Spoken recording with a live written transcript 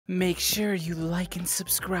Make sure you like and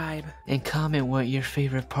subscribe. And comment what your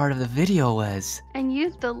favorite part of the video was. And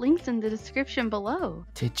use the links in the description below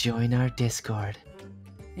to join our Discord.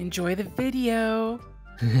 Enjoy the video.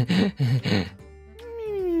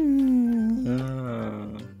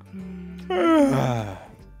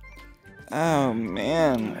 Oh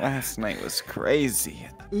man, last night was crazy.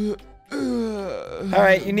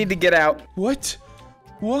 Alright, you need to get out. What?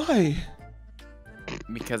 Why?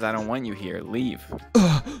 Because I don't want you here. Leave.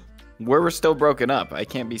 We're still broken up. I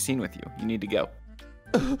can't be seen with you. You need to go.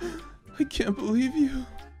 I can't believe you.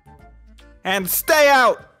 And stay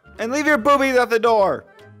out! And leave your boobies at the door!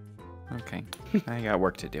 Okay, I got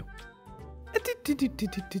work to do.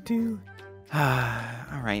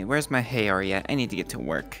 Alright, where's my hair yet? I need to get to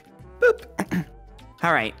work. Boop!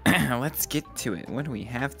 Alright, let's get to it. What do we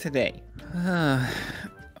have today? I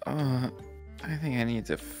think I need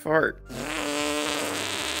to fart.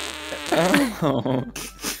 Oh.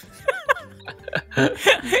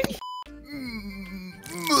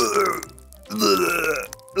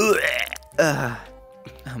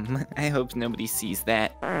 I hope nobody sees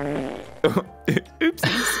that.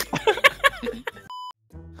 Oopsies.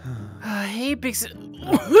 Hey, big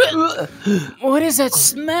what is that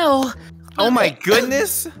smell? Oh my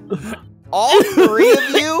goodness! All three of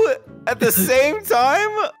you at the same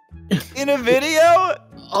time? In a video?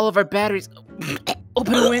 All of our batteries.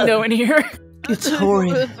 Open a window in here. It's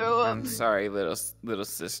horrid. I'm sorry, little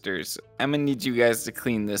sisters. I'm gonna need you guys to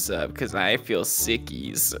clean this up because I feel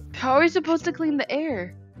sickies. How are we supposed to clean the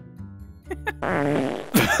air?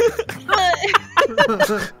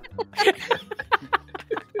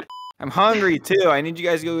 I'm hungry too. I need you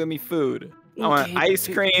guys to go get me food. I want Okay, ice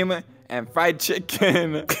cream and fried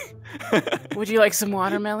chicken. Would you like some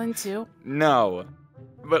watermelon too? No,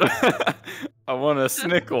 but I want a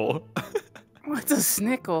Snickel. What's a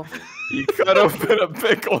Snickel? You cut open a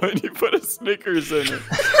pickle and you put a Snickers in it.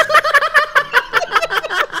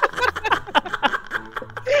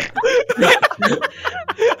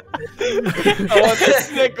 I want the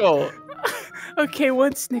Snickel. Okay,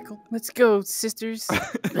 one Snickel. Let's go, sisters.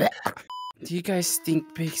 Do you guys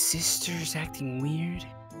think Big Sister's acting weird?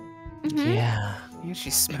 Mm-hmm. Yeah, Yeah, she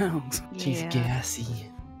smells. she's Yeah. gassy.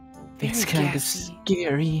 Very It's kind of gassy.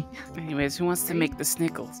 scary. Anyways, who wants to make the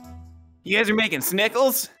Snickles? You guys are making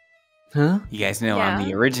Snickles? Huh? You guys know Yeah. I'm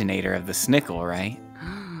the originator of the Snickle, right?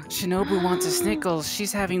 Shinobu wants a Snickles.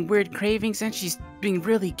 She's having weird cravings and she's being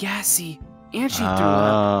really gassy. And she threw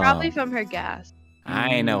up. Probably from her gas.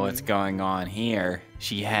 I know what's going on here.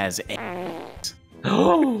 She has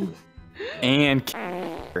Oh! and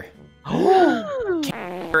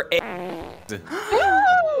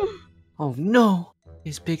Oh no!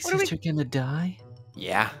 Is Big What are we- Sister gonna die?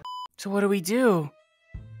 yeah. So what do we do?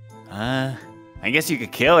 I guess you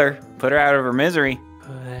could kill her. Put her out of her misery.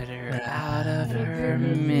 Put her out of her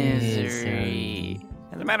misery.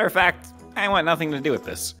 As a matter of fact, I want nothing to do with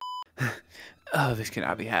this. Oh, this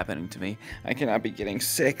cannot be happening to me. I cannot be getting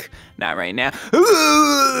sick. Not right now.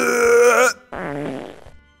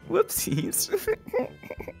 Whoopsies.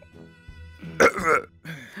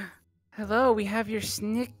 Hello, we have your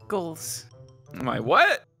Snickles. My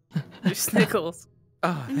what? Your Snickles.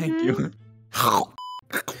 Oh, thank you.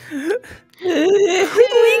 We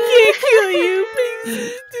can't kill you, Big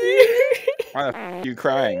Sister. Why the f are you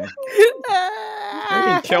crying? You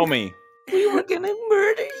can kill me. We were gonna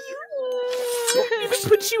murder you. We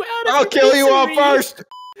put you out of I'll your kill you all misery. first.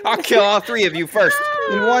 I'll kill all three of you first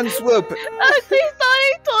in one swoop. They thought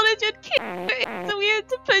I told us you'd kill her, so we had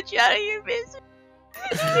to put you out of your misery.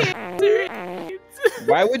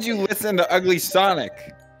 Why would you listen to Ugly Sonic?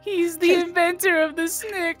 He's the inventor of the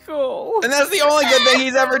Snickle. And that's the only good thing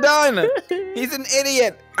he's ever done. He's an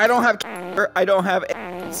idiot. I don't have I don't have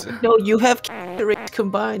AIDS. No, you have characteristics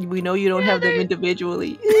combined. We know you don't have them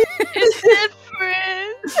individually. It's different.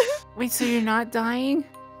 Wait, so you're not dying?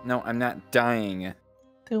 No, I'm not dying.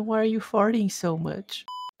 Then why are you farting so much?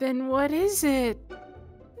 Then what is it?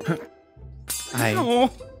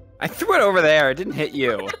 I threw it over there. It didn't hit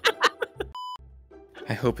you.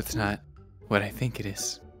 I hope it's not what I think it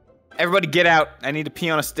is. Everybody get out. I need to pee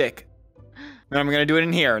on a stick. And I'm gonna do it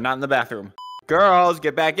in here, not in the bathroom. Girls,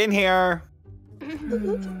 get back in here.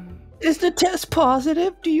 Is the test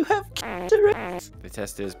positive? Do you have characteristics? The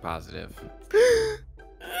test is positive.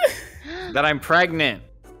 That I'm pregnant.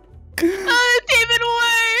 Oh, it's even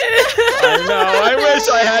worse. I know. I wish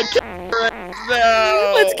I had.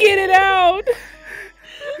 No. Let's get it out.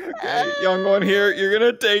 Okay, young one here, you're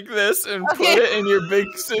gonna take this and put it in your big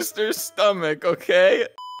sister's stomach, okay?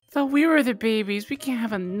 Thought we were the babies. We can't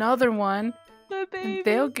have another one. My baby. And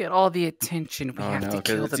they'll get all the attention. We have to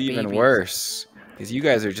kill it's the even babies. worse. Because you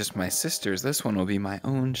guys are just my sisters. This one will be my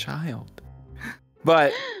own child.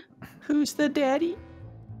 But Who's the daddy?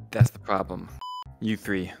 that's the problem. You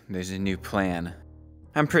three, there's a new plan.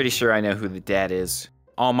 I'm pretty sure I know who the dad is.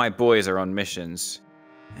 All my boys are on missions.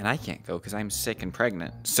 And I can't go because I'm sick and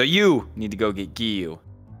pregnant. So you need to go get Giyu.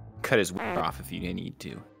 Cut his off if you need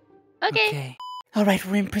to. Okay. All right,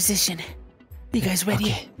 we're in position. You guys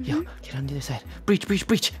ready? Okay, yo, get on the other side. Breach, breach,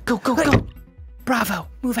 breach. Go, go, go. Bravo,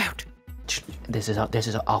 move out. This is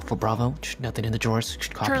Alpha Bravo. Nothing in the drawers.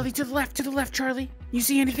 Copy. Charlie, to the left, Charlie. You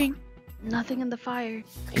see anything? Nothing in the fire.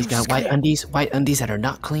 He's got white undies that are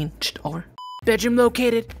not clean. Over. Bedroom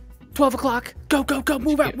located. 12 o'clock. Go, go, go.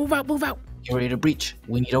 Move out, move out, move out. Get ready to breach.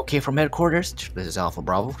 We need okay from headquarters. This is Alpha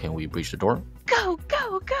Bravo. Can we breach the door? Go,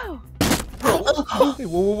 go, go. Hey,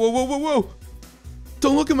 whoa, whoa, whoa, whoa, whoa, whoa!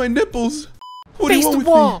 Don't look at my nipples! What do you Face want the with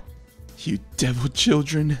wall. me? You devil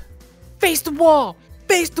children. Face the wall.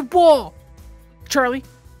 Face the wall. Charlie,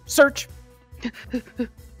 search.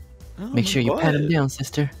 Make sure you pat him down,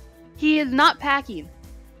 sister. He is not packing.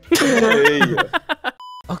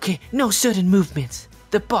 Okay, no sudden movements.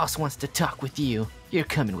 The boss wants to talk with you. You're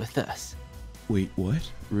coming with us. Wait,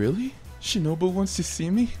 what? Really? Shinobu wants to see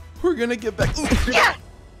me? We're gonna get back.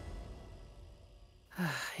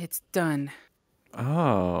 It's done.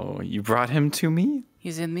 Oh, you brought him to me?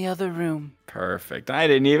 He's in the other room. Perfect. I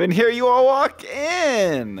didn't even hear you all walk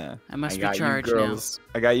in. I must got you recharge now. girls.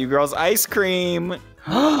 I got you girls ice cream.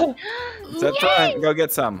 It's up front. Go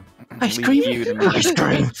get some. Ice Leave cream? you to me. Ice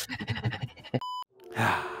cream.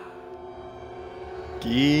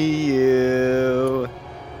 Giyu.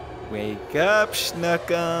 Wake up,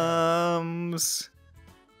 Schnookums.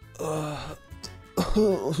 What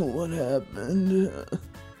happened?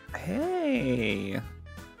 Hey.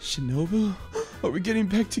 Shinobu? Are we getting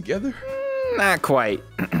back together? Not quite.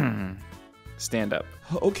 Stand up.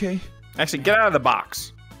 Okay. Actually, get out of the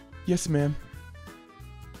box. Yes, ma'am.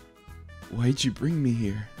 Why'd you bring me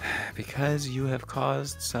here? Because you have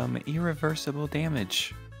caused some irreversible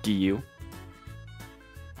damage, Giyu.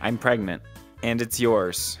 I'm pregnant, and it's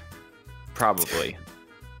yours. Probably.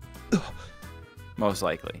 Most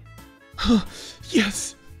likely.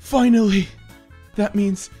 Yes! Finally! That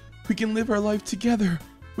means we can live our life together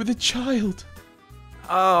with a child.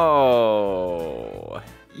 Oh.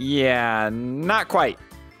 Yeah, not quite.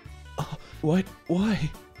 What? Why?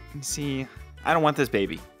 See, I don't want this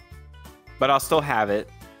baby. But I'll still have it.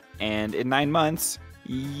 And in 9 months,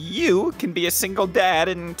 you can be a single dad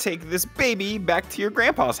and take this baby back to your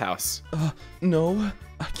grandpa's house. No.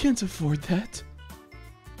 I can't afford that.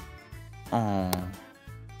 Oh.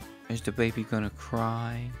 Is the baby gonna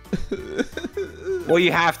cry? Well,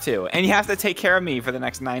 you have to. And you have to take care of me for the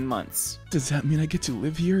next 9 months. Does that mean I get to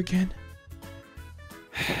live here again?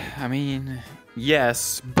 I mean,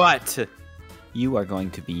 yes, but you are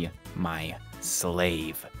going to be my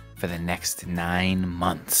slave for the next 9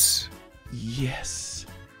 months. Yes.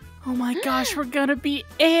 Oh my gosh, we're gonna be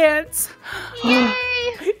ants. Yay!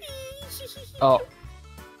 Oh.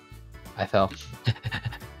 I fell.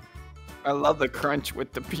 I love the crunch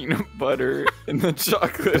with the peanut butter and the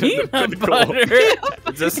chocolate Peanut and the pickle. butter.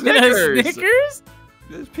 It's a Snickers. Snickers?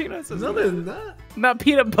 There's peanuts as Other well. than that, Not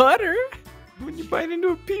peanut butter. When you bite into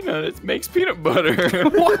a peanut, it makes peanut butter.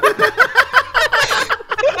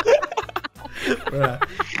 bruh.